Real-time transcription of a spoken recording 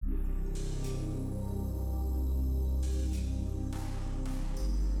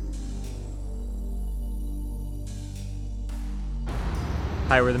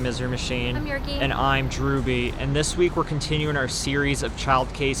Hi, we're the Misery Machine. I'm Yerky. And I'm Drewby. And this week we're continuing our series of child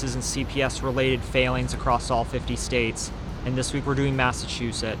cases and CPS-related failings across all 50 states. And this week we're doing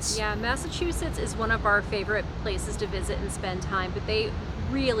Massachusetts. Yeah, Massachusetts is one of our favorite places to visit and spend time, but they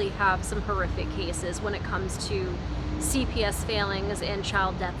really have some horrific cases when it comes to CPS failings and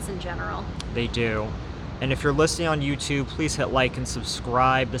child deaths in general. They do. And if you're listening on YouTube, please hit like and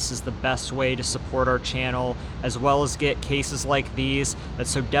subscribe. This is the best way to support our channel, as well as get cases like these that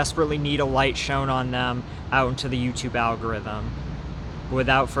so desperately need a light shown on them out into the YouTube algorithm.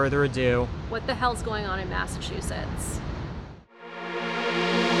 Without further ado, what the hell's going on in Massachusetts?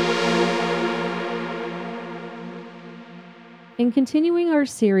 In continuing our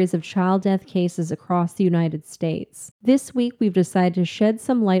series of child death cases across the United States, this week we've decided to shed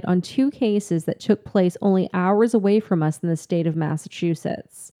some light on two cases that took place only hours away from us in the state of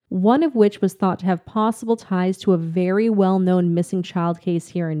Massachusetts, one of which was thought to have possible ties to a very well-known missing child case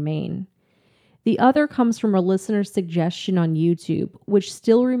here in Maine. The other comes from a listener's suggestion on YouTube, which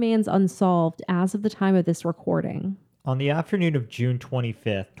still remains unsolved as of the time of this recording. On the afternoon of June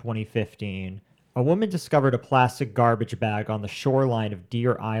 25th, 2015, a woman discovered a plastic garbage bag on the shoreline of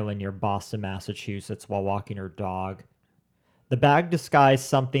Deer Island near Boston, Massachusetts, while walking her dog. The bag disguised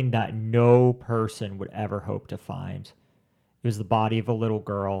something that no person would ever hope to find. It was the body of a little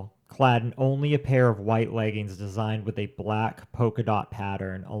girl, clad in only a pair of white leggings designed with a black polka dot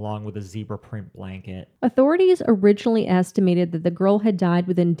pattern, along with a zebra print blanket. Authorities originally estimated that the girl had died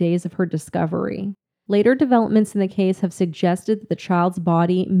within days of her discovery. Later developments in the case have suggested that the child's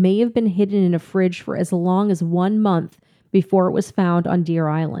body may have been hidden in a fridge for as long as 1 month before it was found on Deer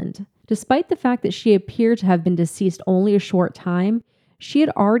Island. Despite the fact that she appeared to have been deceased only a short time, she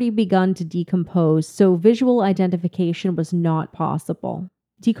had already begun to decompose, so visual identification was not possible.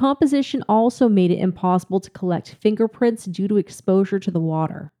 Decomposition also made it impossible to collect fingerprints due to exposure to the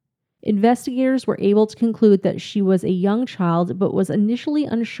water. Investigators were able to conclude that she was a young child but was initially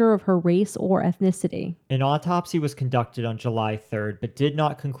unsure of her race or ethnicity. An autopsy was conducted on July 3rd, but did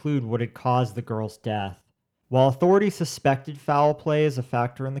not conclude what had caused the girl's death. While authorities suspected foul play as a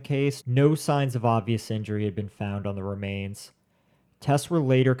factor in the case, no signs of obvious injury had been found on the remains. Tests were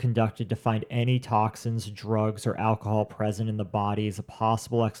later conducted to find any toxins, drugs, or alcohol present in the body as a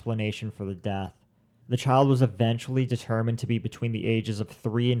possible explanation for the death. The child was eventually determined to be between the ages of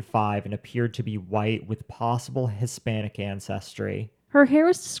 3 and 5 and appeared to be white with possible Hispanic ancestry. Her hair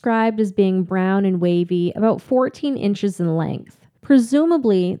was described as being brown and wavy, about 14 inches in length.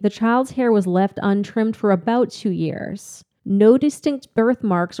 Presumably, the child's hair was left untrimmed for about 2 years. No distinct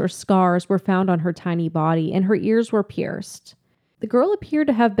birthmarks or scars were found on her tiny body, and her ears were pierced. The girl appeared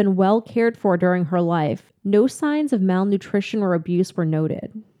to have been well cared for during her life. No signs of malnutrition or abuse were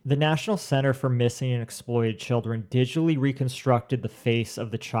noted. The National Center for Missing and Exploited Children digitally reconstructed the face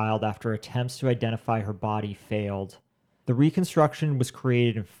of the child after attempts to identify her body failed. The reconstruction was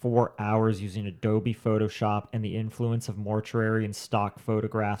created in 4 hours using Adobe Photoshop and the influence of mortuary and stock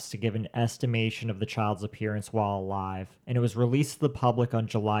photographs to give an estimation of the child's appearance while alive, and it was released to the public on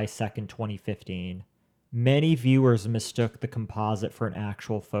July 2nd, 2015. Many viewers mistook the composite for an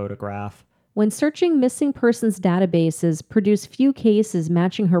actual photograph. When searching missing persons databases produced few cases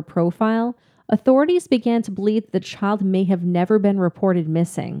matching her profile, authorities began to believe that the child may have never been reported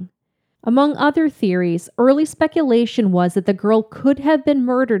missing. Among other theories, early speculation was that the girl could have been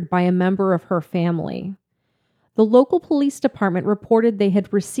murdered by a member of her family. The local police department reported they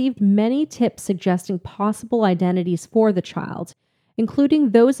had received many tips suggesting possible identities for the child,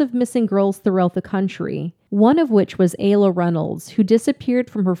 including those of missing girls throughout the country, one of which was Ayla Reynolds, who disappeared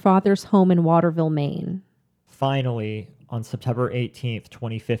from her father's home in Waterville, Maine. Finally, on September 18th,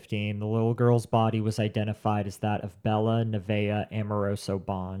 2015, the little girl's body was identified as that of Bella Nevaeh Amoroso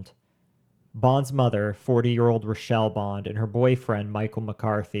Bond. Bond's mother, 40-year-old Rochelle Bond, and her boyfriend, Michael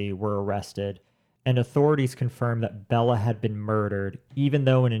McCarthy, were arrested, and authorities confirmed that Bella had been murdered, even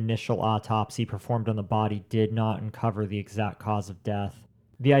though an initial autopsy performed on the body did not uncover the exact cause of death.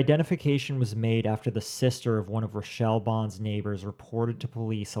 The identification was made after the sister of one of Rochelle Bond's neighbors reported to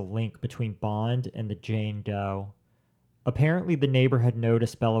police a link between Bond and the Jane Doe. Apparently, the neighbor had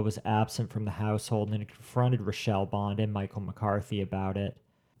noticed Bella was absent from the household and had confronted Rochelle Bond and Michael McCarthy about it.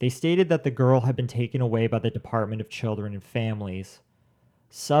 They stated that the girl had been taken away by the Department of Children and Families.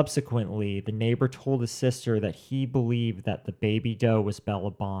 Subsequently, the neighbor told his sister that he believed that the baby doe was Bella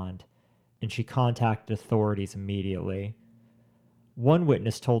Bond, and she contacted authorities immediately. One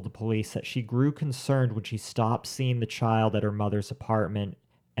witness told the police that she grew concerned when she stopped seeing the child at her mother's apartment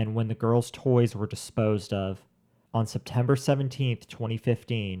and when the girl's toys were disposed of. On September 17,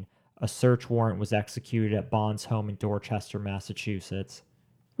 2015, a search warrant was executed at Bond's home in Dorchester, Massachusetts.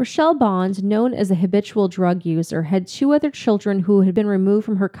 Rochelle Bond, known as a habitual drug user, had 2 other children who had been removed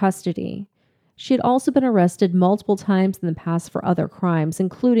from her custody. She had also been arrested multiple times in the past for other crimes,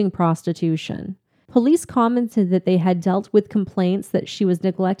 including prostitution. Police commented that they had dealt with complaints that she was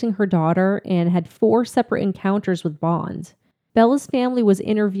neglecting her daughter and had 4 separate encounters with Bond. Bella's family was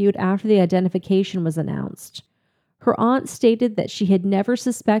interviewed after the identification was announced. Her aunt stated that she had never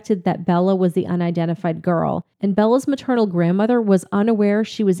suspected that Bella was the unidentified girl, and Bella's maternal grandmother was unaware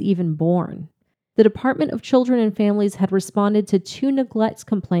she was even born. The Department of Children and Families had responded to 2 neglect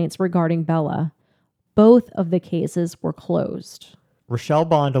complaints regarding Bella. Both of the cases were closed. Rochelle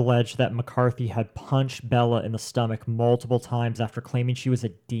Bond alleged that McCarthy had punched Bella in the stomach multiple times after claiming she was a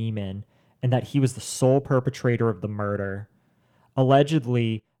demon, and that he was the sole perpetrator of the murder.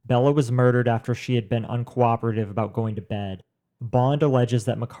 Allegedly, Bella was murdered after she had been uncooperative about going to bed. Bond alleges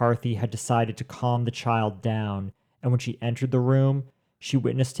that McCarthy had decided to calm the child down, and when she entered the room, she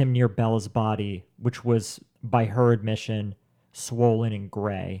witnessed him near Bella's body, which was, by her admission, swollen and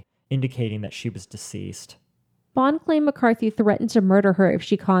gray, indicating that she was deceased. Bond claimed McCarthy threatened to murder her if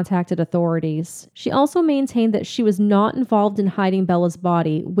she contacted authorities. She also maintained that she was not involved in hiding Bella's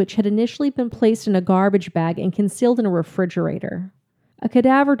body, which had initially been placed in a garbage bag and concealed in a refrigerator. A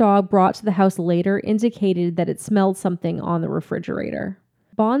cadaver dog brought to the house later indicated that it smelled something on the refrigerator.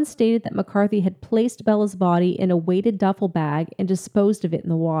 Bond stated that McCarthy had placed Bella's body in a weighted duffel bag and disposed of it in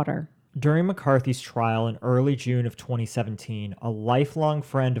the water. During McCarthy's trial in early June of 2017, a lifelong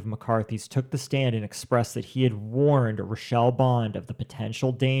friend of McCarthy's took the stand and expressed that he had warned Rochelle Bond of the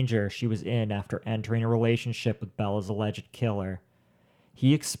potential danger she was in after entering a relationship with Bella's alleged killer.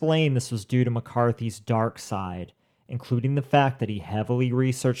 He explained this was due to McCarthy's dark side, including the fact that he heavily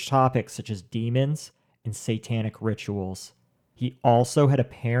researched topics such as demons and satanic rituals. He also had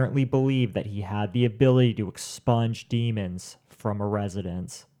apparently believed that he had the ability to expunge demons from a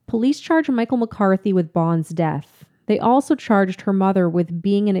residence. Police charged Michael McCarthy with Bond's death. They also charged her mother with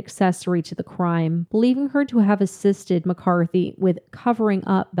being an accessory to the crime, believing her to have assisted McCarthy with covering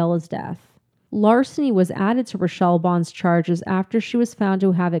up Bella's death. Larceny was added to Rochelle Bond's charges after she was found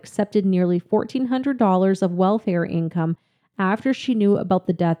to have accepted nearly $1,400 of welfare income after she knew about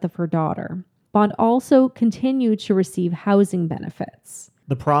the death of her daughter. Bond also continued to receive housing benefits.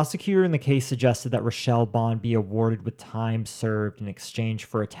 The prosecutor in the case suggested that Rochelle Bond be awarded with time served in exchange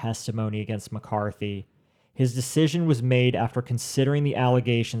for a testimony against McCarthy. His decision was made after considering the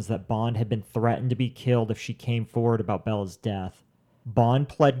allegations that Bond had been threatened to be killed if she came forward about Bella's death. Bond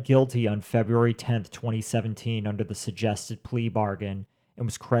pled guilty on February 10, 2017 under the suggested plea bargain and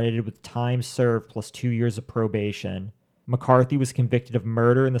was credited with time served plus 2 years of probation. McCarthy was convicted of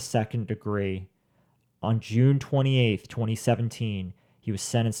murder in the second degree. On June 28, 2017, he was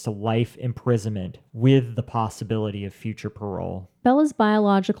sentenced to life imprisonment with the possibility of future parole. Bella's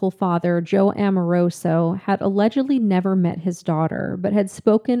biological father, Joe Amoroso, had allegedly never met his daughter, but had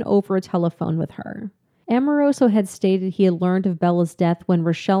spoken over a telephone with her. Amoroso had stated he had learned of Bella's death when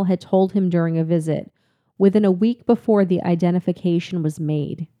Rochelle had told him during a visit, within a week before the identification was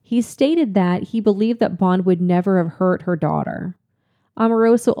made. He stated that he believed that Bond would never have hurt her daughter.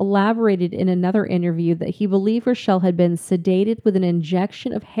 Amoroso elaborated in another interview that he believed Rochelle had been sedated with an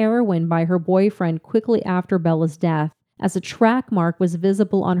injection of heroin by her boyfriend quickly after Bella's death, as a track mark was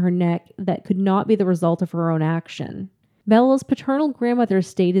visible on her neck that could not be the result of her own action. Bella's paternal grandmother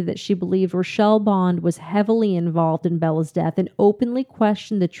stated that she believed Rochelle Bond was heavily involved in Bella's death and openly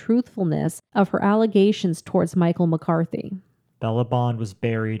questioned the truthfulness of her allegations towards Michael McCarthy. Bella Bond was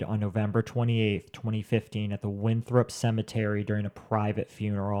buried on November 28, 2015 at the Winthrop Cemetery during a private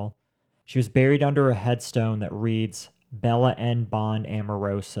funeral. She was buried under a headstone that reads, Bella N. Bond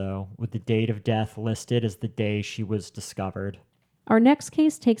Amoroso, with the date of death listed as the day she was discovered. Our next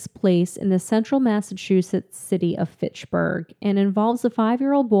case takes place in the central Massachusetts city of Fitchburg and involves a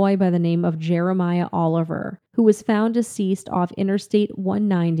 5-year-old boy by the name of Jeremiah Oliver, who was found deceased off Interstate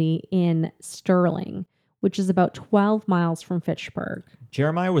 190 in Sterling, which is about 12 miles from Fitchburg.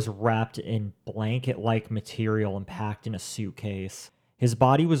 Jeremiah was wrapped in blanket-like material and packed in a suitcase. His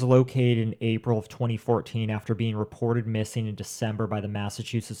body was located in April of 2014 after being reported missing in December by the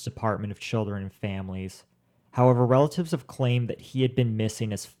Massachusetts Department of Children and Families. However, relatives have claimed that he had been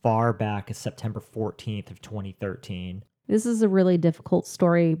missing as far back as September 14th of 2013. This is a really difficult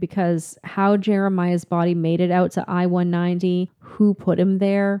story because how Jeremiah's body made it out to I-190, who put him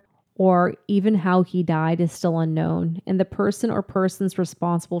there, or even how he died is still unknown, and the person or persons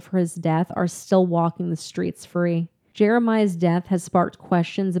responsible for his death are still walking the streets free. Jeremiah's death has sparked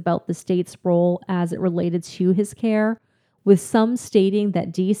questions about the state's role as it related to his care, with some stating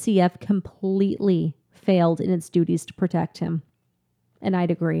that DCF completely failed in its duties to protect him. And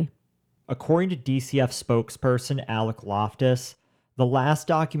I'd agree. According to DCF spokesperson Alec Loftus, the last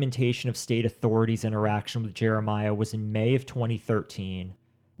documentation of state authorities' interaction with Jeremiah was in May of 2013.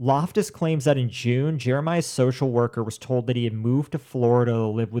 Loftus claims that in June, Jeremiah's social worker was told that he had moved to Florida to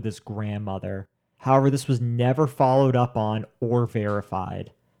live with his grandmother. However, this was never followed up on or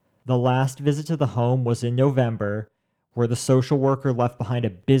verified. The last visit to the home was in November, where the social worker left behind a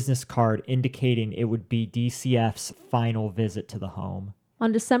business card indicating it would be DCF's final visit to the home.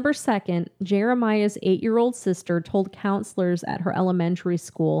 On December 2nd, Jeremiah's 8-year-old sister told counselors at her elementary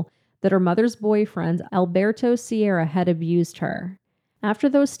school that her mother's boyfriend, Alberto Sierra, had abused her. After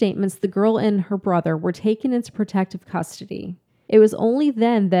those statements, the girl and her brother were taken into protective custody. It was only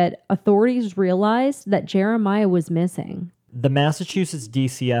then that authorities realized that Jeremiah was missing. The Massachusetts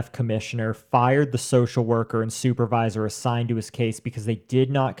DCF commissioner fired the social worker and supervisor assigned to his case because they did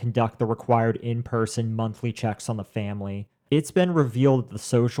not conduct the required in-person monthly checks on the family. It's been revealed that the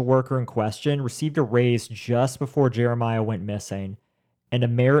social worker in question received a raise just before Jeremiah went missing, and a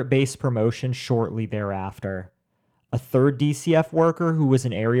merit-based promotion shortly thereafter. A third DCF worker, who was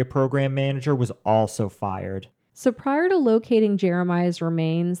an area program manager, was also fired. So prior to locating Jeremiah's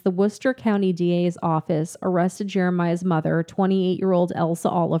remains, the Worcester County DA's office arrested Jeremiah's mother, 28-year-old Elsa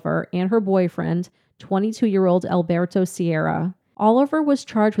Oliver, and her boyfriend, 22-year-old Alberto Sierra. Oliver was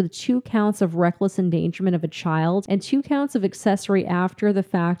charged with 2 counts of reckless endangerment of a child and 2 counts of accessory after the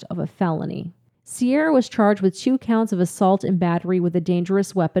fact of a felony. Sierra was charged with 2 counts of assault and battery with a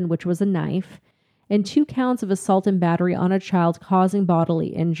dangerous weapon, which was a knife, and 2 counts of assault and battery on a child causing bodily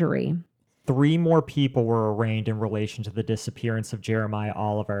injury. 3 more people were arraigned in relation to the disappearance of Jeremiah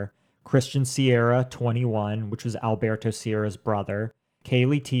Oliver. Christian Sierra, 21, which was Alberto Sierra's brother,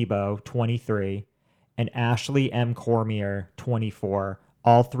 Kaylee Tebow, 23, and Ashley M. Cormier, 24,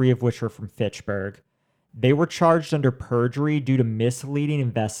 all 3 of which were from Fitchburg. They were charged under perjury due to misleading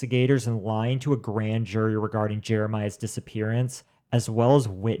investigators and lying to a grand jury regarding Jeremiah's disappearance, as well as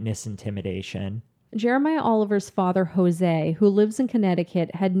witness intimidation. Jeremiah Oliver's father, Jose, who lives in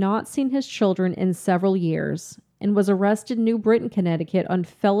Connecticut, had not seen his children in several years and was arrested in New Britain, Connecticut on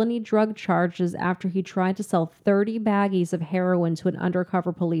felony drug charges after he tried to sell 30 baggies of heroin to an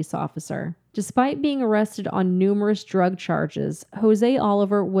undercover police officer. Despite being arrested on numerous drug charges, Jose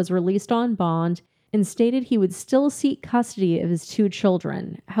Oliver was released on bond and stated he would still seek custody of his 2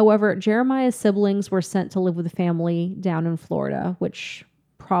 children. However, Jeremiah's siblings were sent to live with the family down in Florida, which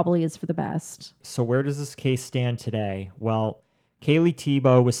probably is for the best. So where does this case stand today? Well, Kaylee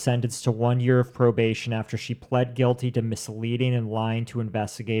Tebow was sentenced to 1 year of probation after she pled guilty to misleading and lying to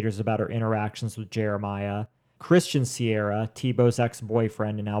investigators about her interactions with Jeremiah. Christian Sierra, Tebow's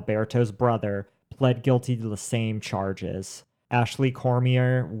ex-boyfriend and Alberto's brother, pled guilty to the same charges. Ashley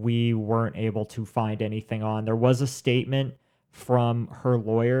Cormier, we weren't able to find anything on. There was a statement from her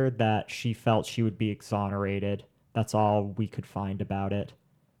lawyer that she felt she would be exonerated. That's all we could find about it.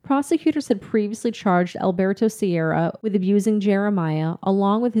 Prosecutors had previously charged Alberto Sierra with abusing Jeremiah,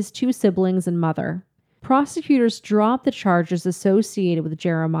 along with his 2 siblings and mother. Prosecutors dropped the charges associated with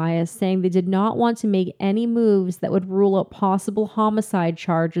Jeremiah, saying they did not want to make any moves that would rule out possible homicide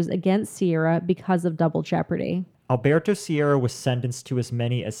charges against Sierra because of double jeopardy. Alberto Sierra was sentenced to as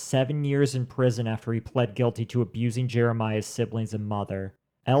many as 7 years in prison after he pled guilty to abusing Jeremiah's siblings and mother.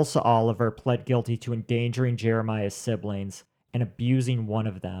 Elsa Oliver pled guilty to endangering Jeremiah's siblings and abusing one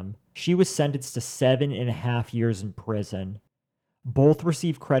of them. She was sentenced to 7.5 years in prison. Both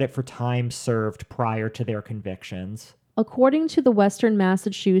received credit for time served prior to their convictions. According to the Western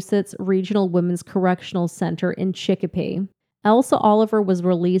Massachusetts Regional Women's Correctional Center in Chicopee, Elsa Oliver was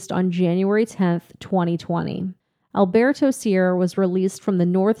released on January 10, 2020. Alberto Sierra was released from the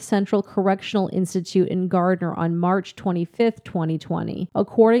North Central Correctional Institute in Gardner on March 25, 2020,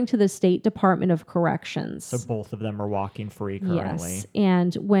 according to the State Department of Corrections. So both of them are walking free currently. Yes,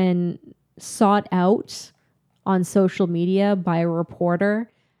 and when sought out on social media by a reporter,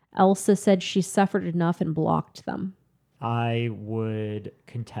 Elsa said she suffered enough and blocked them. I would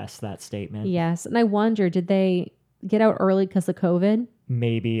contest that statement. Yes, and I wonder, did they get out early because of COVID?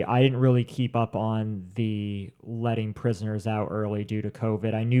 Maybe. I didn't really keep up on the letting prisoners out early due to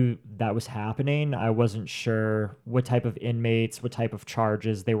COVID. I knew that was happening. I wasn't sure what type of inmates, what type of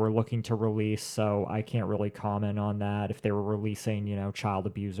charges they were looking to release, so I can't really comment on that, if they were releasing, child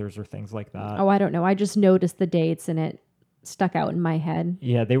abusers or things like that. Oh, I don't know. I just noticed the dates and it stuck out in my head.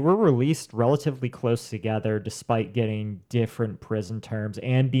 Yeah, they were released relatively close together despite getting different prison terms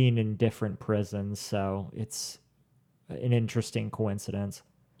and being in different prisons, so it's an interesting coincidence.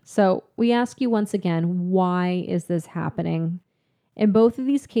 So we ask you once again, why is this happening? In both of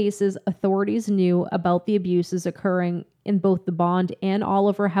these cases, authorities knew about the abuses occurring in both the Bond and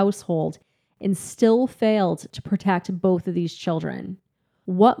Oliver household and still failed to protect both of these children.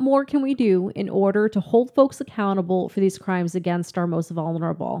 What more can we do in order to hold folks accountable for these crimes against our most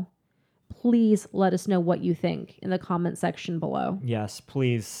vulnerable? Please let us know what you think in the comment section below. Yes,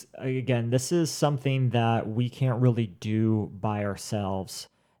 please. Again, this is something that we can't really do by ourselves.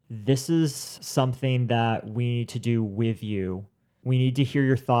 This is something that we need to do with you. We need to hear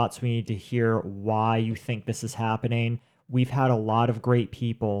your thoughts. We need to hear why you think this is happening. We've had a lot of great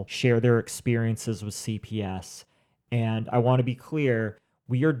people share their experiences with CPS. And I want to be clear,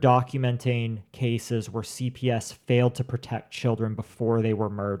 we are documenting cases where CPS failed to protect children before they were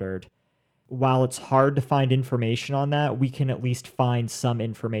murdered. While it's hard to find information on that, we can at least find some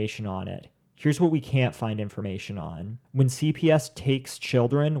information on it. Here's what we can't find information on. When CPS takes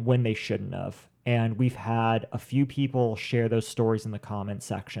children when they shouldn't have, and we've had a few people share those stories in the comment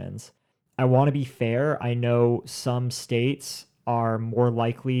sections. I want to be fair. I know some states are more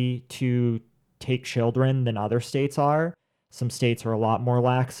likely to take children than other states are. Some states are a lot more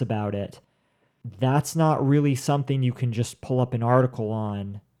lax about it. That's not really something you can just pull up an article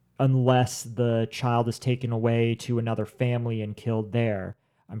on unless the child is taken away to another family and killed there.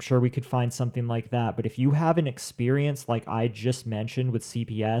 I'm sure we could find something like that. But if you have an experience like I just mentioned with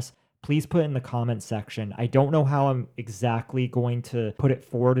CPS, please put it in the comment section. I don't know how I'm exactly going to put it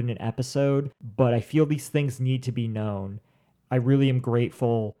forward in an episode, but I feel these things need to be known. I really am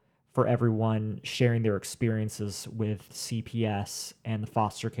grateful for everyone sharing their experiences with CPS and the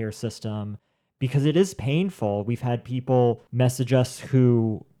foster care system because it is painful. We've had people message us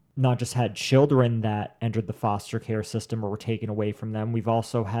who not just had children that entered the foster care system or were taken away from them. We've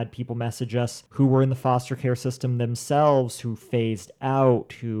also had people message us who were in the foster care system themselves, who phased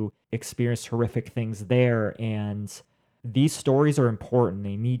out, who experienced horrific things there. And these stories are important.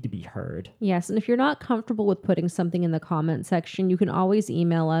 They need to be heard. Yes, and if you're not comfortable with putting something in the comment section, you can always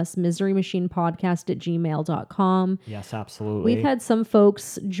email us, miserymachinepodcast@gmail.com. Yes, absolutely. We've had some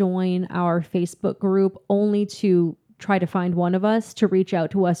folks join our Facebook group only to try to find one of us to reach out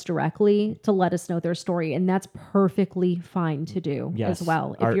to us directly to let us know their story. And that's perfectly fine to do Yes. as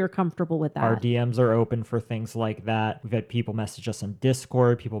well, if you're comfortable with that. Our DMs are open for things like that. We've had people message us on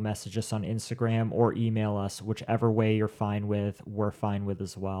Discord, people message us on Instagram, or email us. Whichever way you're fine with, we're fine with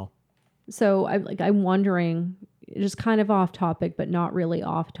as well. So I'm wondering, just kind of off topic, but not really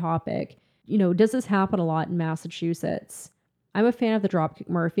off topic. Does this happen a lot in Massachusetts? I'm a fan of the Dropkick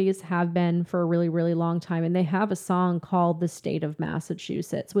Murphys, have been for a really, really long time, and they have a song called The State of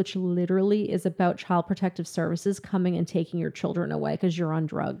Massachusetts, which literally is about Child Protective Services coming and taking your children away because you're on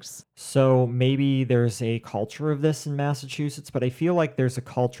drugs. So maybe there's a culture of this in Massachusetts, but I feel like there's a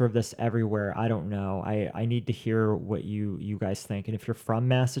culture of this everywhere. I don't know. I need to hear what you guys think. And if you're from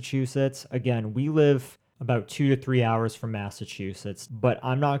Massachusetts, again, we live about 2 to 3 hours from Massachusetts, but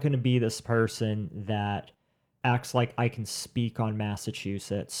I'm not going to be this person that acts like I can speak on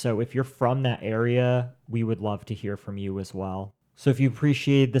Massachusetts. So if you're from that area, we would love to hear from you as well. So if you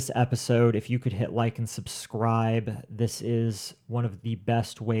appreciated this episode, if you could hit like and subscribe, this is one of the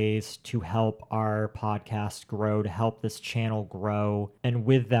best ways to help our podcast grow, to help this channel grow. And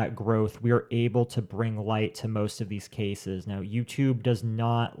with that growth, we are able to bring light to most of these cases. Now, YouTube does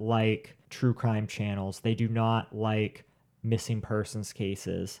not like true crime channels. They do not like missing persons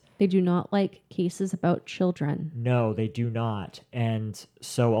cases. They do not like cases about children. No, they do not. And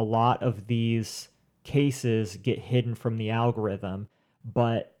so a lot of these cases get hidden from the algorithm,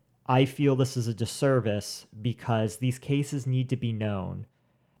 but I feel this is a disservice because these cases need to be known.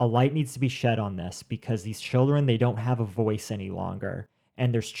 A light needs to be shed on this because these children, they don't have a voice any longer.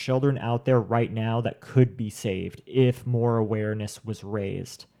 And there's children out there right now that could be saved if more awareness was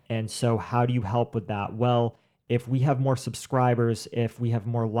raised. And so how do you help with that? Well, if we have more subscribers, if we have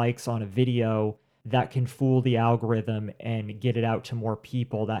more likes on a video, that can fool the algorithm and get it out to more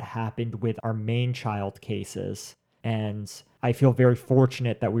people. That happened with our main child cases. And I feel very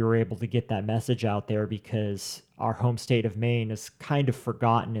fortunate that we were able to get that message out there because our home state of Maine is kind of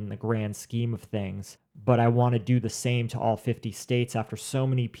forgotten in the grand scheme of things. But I want to do the same to all 50 states after so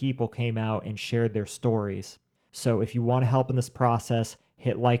many people came out and shared their stories. So if you want to help in this process,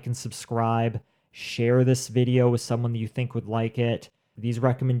 hit like and subscribe. Share this video with someone that you think would like it. These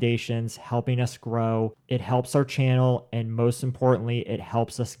recommendations helping us grow. It helps our channel, and most importantly, it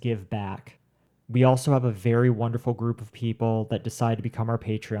helps us give back. We also have a very wonderful group of people that decide to become our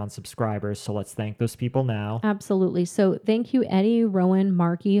Patreon subscribers, so let's thank those people now. Absolutely. So thank you, Eddie, Rowan,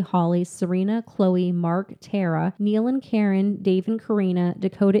 Marky, Holly, Serena, Chloe, Mark, Tara, Neil and Karen, Dave and Karina,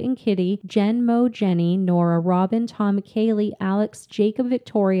 Dakota and Kitty, Jen, Mo, Jenny, Nora, Robin, Tom, Kaylee, Alex, Jacob,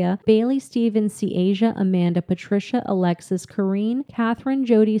 Victoria, Bailey, Steven, C. Asia, Amanda, Patricia, Alexis, Kareen, Catherine,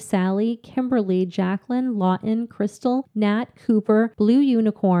 Jody, Sally, Kimberly, Jacqueline, Lawton, Crystal, Nat, Cooper, Blue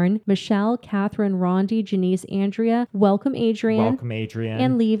Unicorn, Michelle, Catherine, Rondi, Janice, Andrea, welcome Adrian, Welcome, Adrian.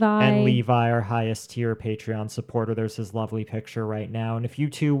 and Levi. And Levi, our highest tier Patreon supporter. There's his lovely picture right now. And if you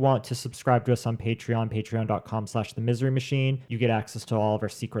too want to subscribe to us on Patreon, patreon.com/The Misery Machine, you get access to all of our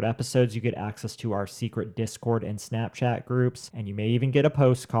secret episodes. You get access to our secret Discord and Snapchat groups. And you may even get a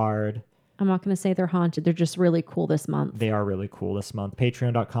postcard. I'm not going to say they're haunted. They're just really cool this month. They are really cool this month.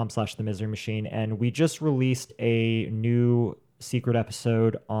 Patreon.com/The Misery Machine. And we just released a new secret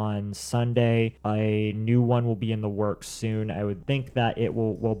episode on Sunday. A new one will be in the works soon. I would think that it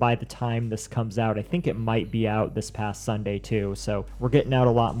will, well, by the time this comes out, I think it might be out this past Sunday too. So we're getting out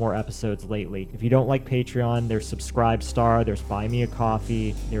a lot more episodes lately. If you don't like Patreon, there's Subscribestar, there's Buy Me a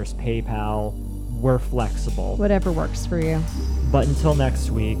Coffee, there's PayPal. We're flexible. Whatever works for you. But until next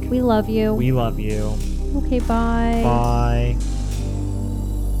week, We love you. we love you. Okay, bye. Bye.